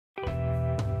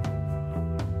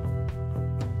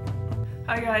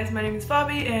Hi guys, my name is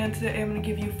Fabi and today I'm going to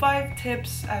give you 5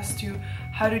 tips as to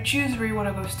how to choose where you want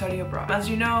to go study abroad. As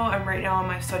you know, I'm right now on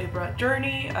my study abroad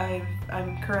journey.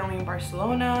 I'm currently in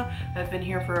Barcelona. I've been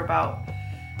here for about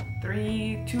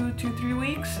 3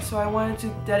 weeks. So I wanted to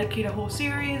dedicate a whole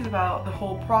series about the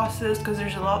whole process because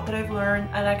there's a lot that I've learned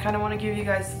and I kind of want to give you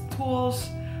guys the tools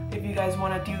if you guys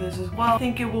want to do this as well. I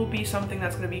think it will be something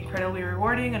that's going to be incredibly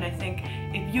rewarding, and I think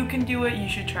if you can do it, you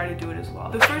should try to do it as well.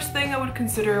 The first thing I would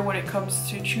consider when it comes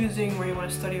to choosing where you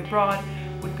want to study abroad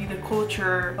would be the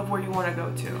culture of where you want to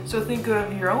go to. So think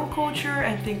of your own culture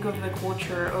and think of the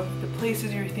culture of the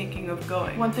places you're thinking of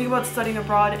going. One thing about studying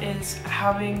abroad is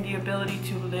having the ability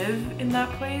to live in that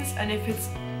place, and if it's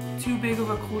too big of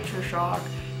a culture shock,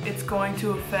 it's going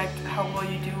to affect how well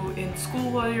you do in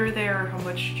school while you're there, how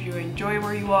much you enjoy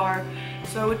where you are.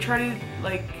 So I would try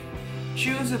to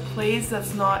choose a place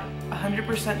that's not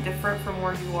 100% different from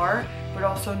where you are, but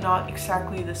also not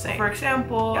exactly the same. For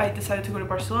example, I decided to go to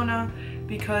Barcelona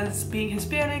because being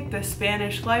Hispanic, the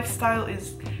Spanish lifestyle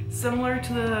is similar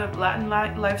to the Latin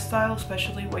lifestyle,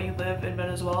 especially where you live in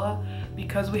Venezuela,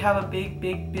 because we have a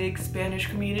big Spanish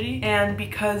community, and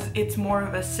because it's more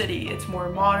of a city, it's more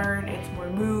modern, it's more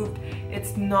moved.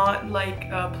 It's not like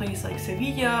a place like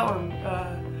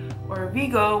Sevilla or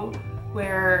Vigo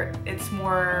where it's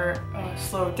more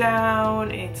slowed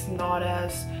down, it's not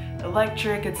as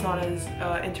electric, it's not as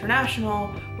international,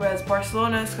 whereas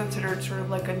Barcelona is considered sort of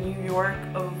like a New York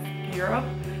of Europe.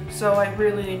 So I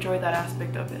really enjoyed that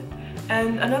aspect of it.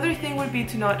 And another thing would be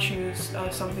to not choose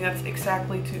something that's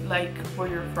exactly like where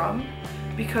you're from,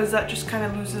 because that just kind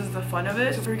of loses the fun of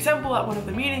it. So for example, at one of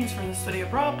the meetings for the study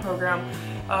abroad program,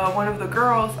 one of the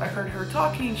girls, I heard her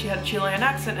talking, she had a Chilean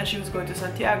accent and she was going to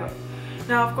Santiago.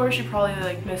 Now of course she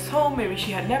probably missed home, maybe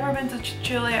she had never been to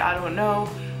Chile, I don't know.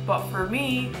 But for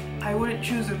me, I wouldn't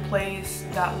choose a place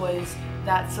that was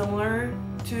that similar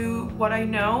to what I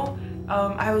know.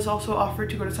 I was also offered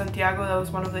to go to Santiago. That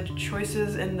was one of the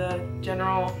choices in the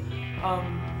general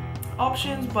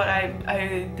options, but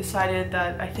I decided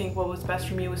that I think what was best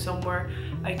for me was somewhere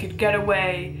I could get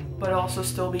away but also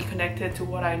still be connected to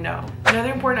what I know.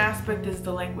 Another important aspect is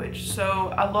the language.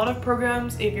 So a lot of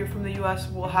programs, if you're from the US,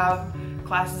 will have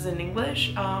classes in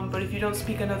English, but if you don't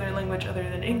speak another language other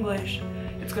than English,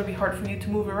 it's going to be hard for you to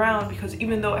move around, because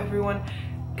even though everyone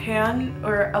can,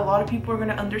 or a lot of people are going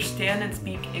to understand and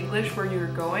speak English where you're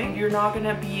going, you're not going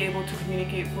to be able to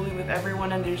communicate fully with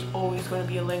everyone, and there's always going to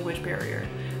be a language barrier.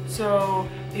 So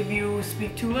if you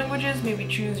speak 2 languages, maybe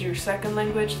choose your second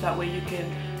language, that way you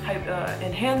can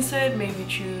enhance it. Maybe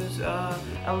choose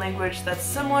a language that's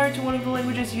similar to one of the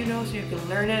languages you know so you can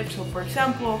learn it. So for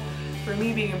example, for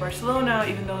me being in Barcelona,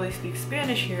 even though they speak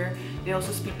Spanish here, they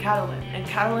also speak Catalan. And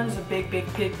Catalan is a big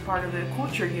part of the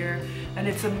culture here, and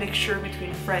it's a mixture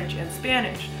between French and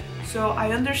Spanish. So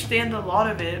I understand a lot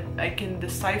of it, I can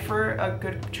decipher a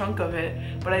good chunk of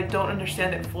it, but I don't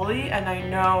understand it fully, and I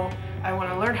know I want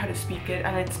to learn how to speak it,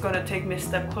 and it's going to take me a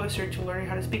step closer to learning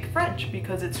how to speak French,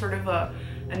 because it's sort of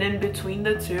an in-between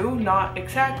the two. Not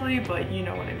exactly, but you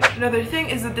know what I mean. Another thing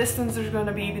is the distance there's going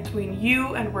to be between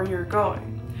you and where you're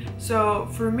going. So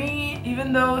for me,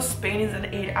 even though Spain is an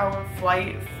 8-hour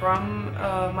flight from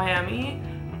Miami,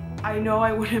 I know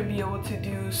I wouldn't be able to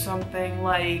do something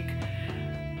like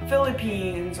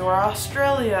Philippines or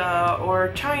Australia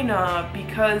or China,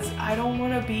 because I don't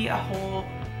want to be a whole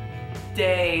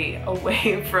day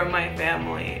away from my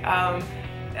family.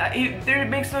 It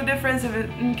makes no difference if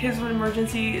in case of an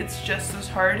emergency, it's just as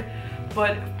hard,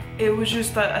 but it was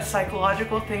just a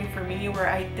psychological thing for me where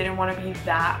I didn't want to be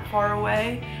that far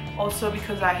away. Also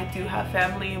because I do have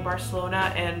family in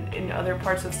Barcelona and in other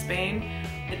parts of Spain,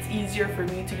 it's easier for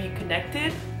me to be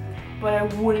connected, but I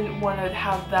wouldn't want to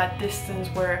have that distance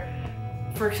where,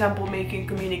 for example, making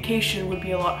communication would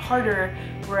be a lot harder,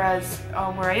 whereas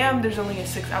where I am, there's only a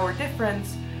 6-hour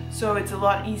difference, so it's a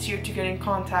lot easier to get in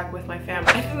contact with my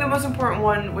family. I think the most important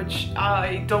one, which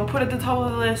I don't put at the top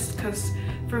of the list because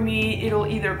for me it'll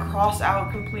either cross out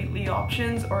completely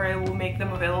options or it will make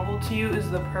them available to you,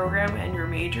 is the program and your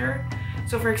major.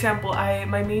 So for example,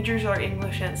 my majors are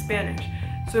English and Spanish,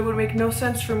 so it would make no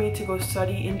sense for me to go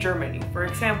study in Germany, for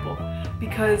example,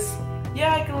 because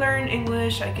yeah, I can learn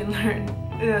English, I can learn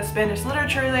Spanish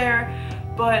literature there,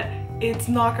 but it's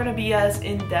not going to be as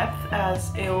in-depth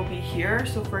as it will be here.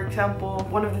 So for example,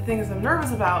 one of the things I'm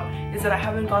nervous about is that I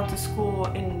haven't gone to school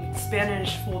in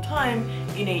Spanish full-time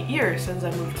in 8 years since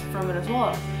I moved from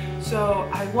Venezuela. So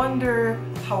I wonder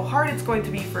how hard it's going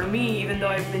to be for me, even though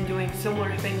I've been doing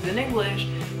similar things in English,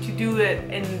 to do it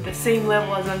in the same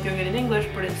level as I'm doing it in English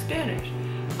but in Spanish.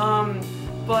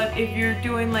 But if you're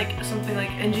doing something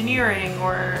like engineering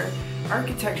or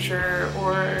architecture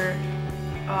or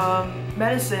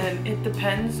medicine. It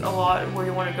depends a lot where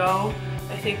you want to go.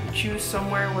 I think choose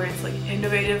somewhere where it's like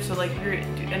innovative, so like if you're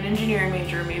an engineering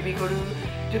major, maybe go to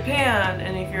Japan,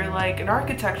 and if you're like an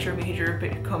architecture major,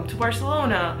 but come to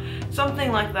Barcelona,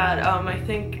 something like that. I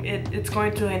think it's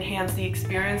going to enhance the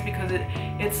experience, because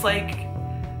it's like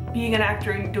being an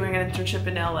actor and doing an internship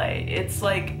in LA. It's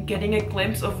like getting a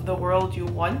glimpse of the world you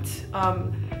want.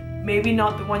 Maybe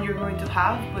not the one you're going to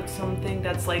have, but something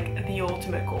that's like the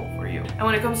ultimate goal for you. And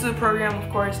when it comes to the program, of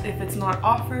course, if it's not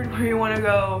offered where you want to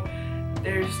go,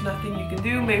 there's nothing you can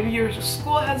do. Maybe your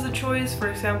school has a choice. For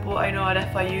example, I know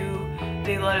at FIU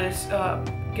they let us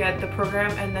get the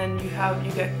program, and then you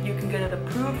can get it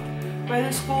approved by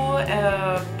the school.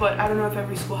 But I don't know if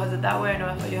every school has it that way. I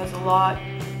know FIU has a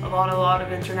lot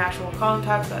of international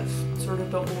contacts. That's sort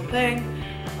of the whole thing.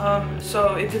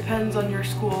 So it depends on your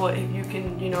school if you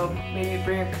can, you know, maybe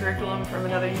bring a curriculum from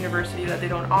another university that they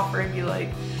don't offer and be like,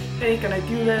 hey, can I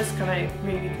do this? Can I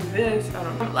maybe do this? I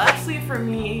don't know. Lastly, for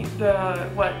me,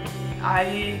 what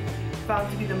I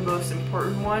found to be the most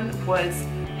important one was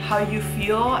how you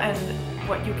feel and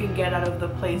what you can get out of the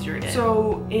place you're in.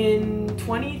 So in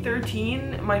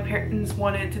 2013, my parents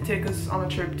wanted to take us on a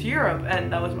trip to Europe,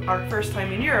 and that was our first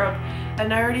time in Europe.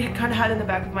 And I already kind of had in the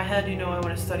back of my head, you know, I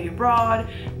want to study abroad,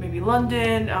 maybe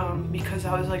London, because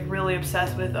I was like really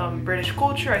obsessed with British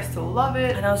culture. I still love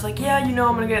it. And I was like, yeah, you know,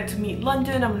 I'm gonna get to meet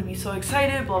London. I'm gonna be so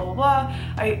excited, blah, blah, blah.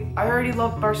 I already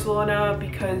loved Barcelona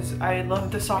because I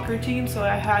loved the soccer team. So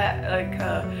I had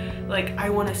like I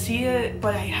want to see it,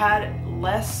 but I had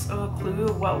less of a clue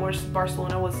of what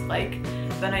Barcelona was like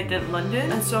than I did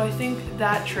London. And so I think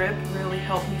that trip really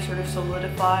helped me sort of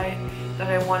solidify that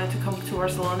I wanted to come to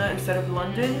Barcelona instead of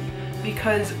London,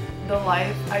 because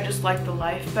I just liked the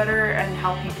life better and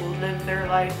how people lived their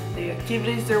life, the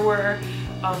activities there were.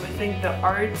 I think the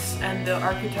arts and the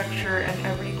architecture and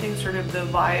everything, sort of the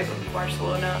vibe of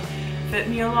Barcelona fit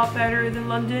me a lot better than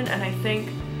London. And I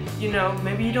think, you know,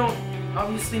 maybe you don't,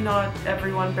 obviously not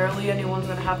everyone, barely anyone's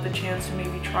gonna have the chance to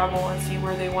maybe travel and see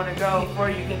where they want to go before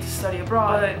you get to study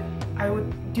abroad. But I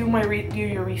would do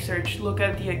your research, look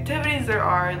at the activities there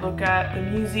are, look at the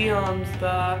museums,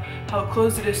 how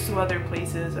close it is to other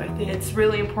places. I think it's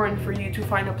really important for you to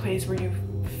find a place where you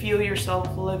feel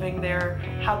yourself living there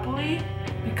happily,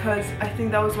 because I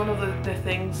think that was one of the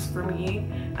things for me,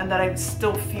 and that I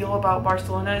still feel about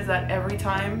Barcelona, is that every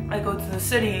time I go to the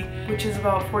city, which is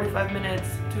about 45 minutes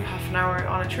to half an hour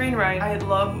on a train ride, I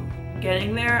love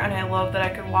getting there, and I love that I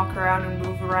can walk around and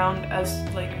move around as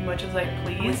much as I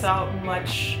please without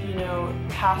much, you know,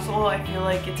 hassle. I feel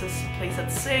like it's a place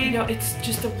that's safe. You know, it's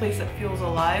just a place that feels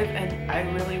alive, and I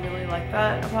really, really like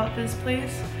that about this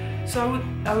place. So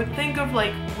I would think of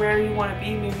like where you want to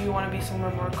be. Maybe you want to be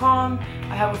somewhere more calm.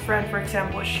 I have a friend, for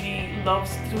example, she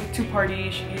loves to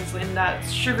party. She's in that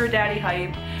sugar daddy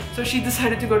hype. So she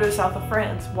decided to go to the south of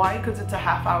France. Why? Because it's a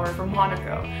half hour from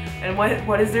Monaco. And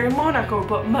what is there in Monaco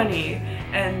but money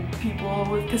and people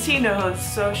with casinos?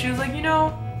 So she was like, you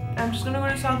know, I'm just gonna go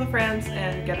to the south of France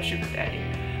and get a sugar daddy.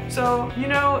 So, you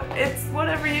know, it's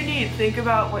whatever you need. Think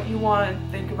about what you want,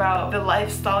 think about the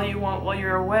lifestyle you want while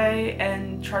you're away,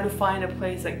 and try to find a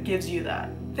place that gives you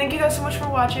that. Thank you guys so much for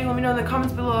watching. Let me know in the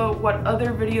comments below what other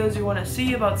videos you want to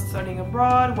see about studying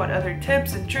abroad, what other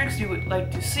tips and tricks you would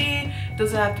like to see. It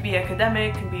doesn't have to be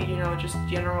academic, it can be, you know, just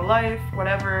general life,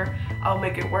 whatever. I'll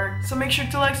make it work. So make sure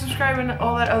to like, subscribe, and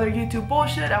all that other YouTube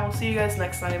bullshit. I will see you guys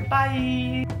next time.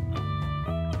 Bye!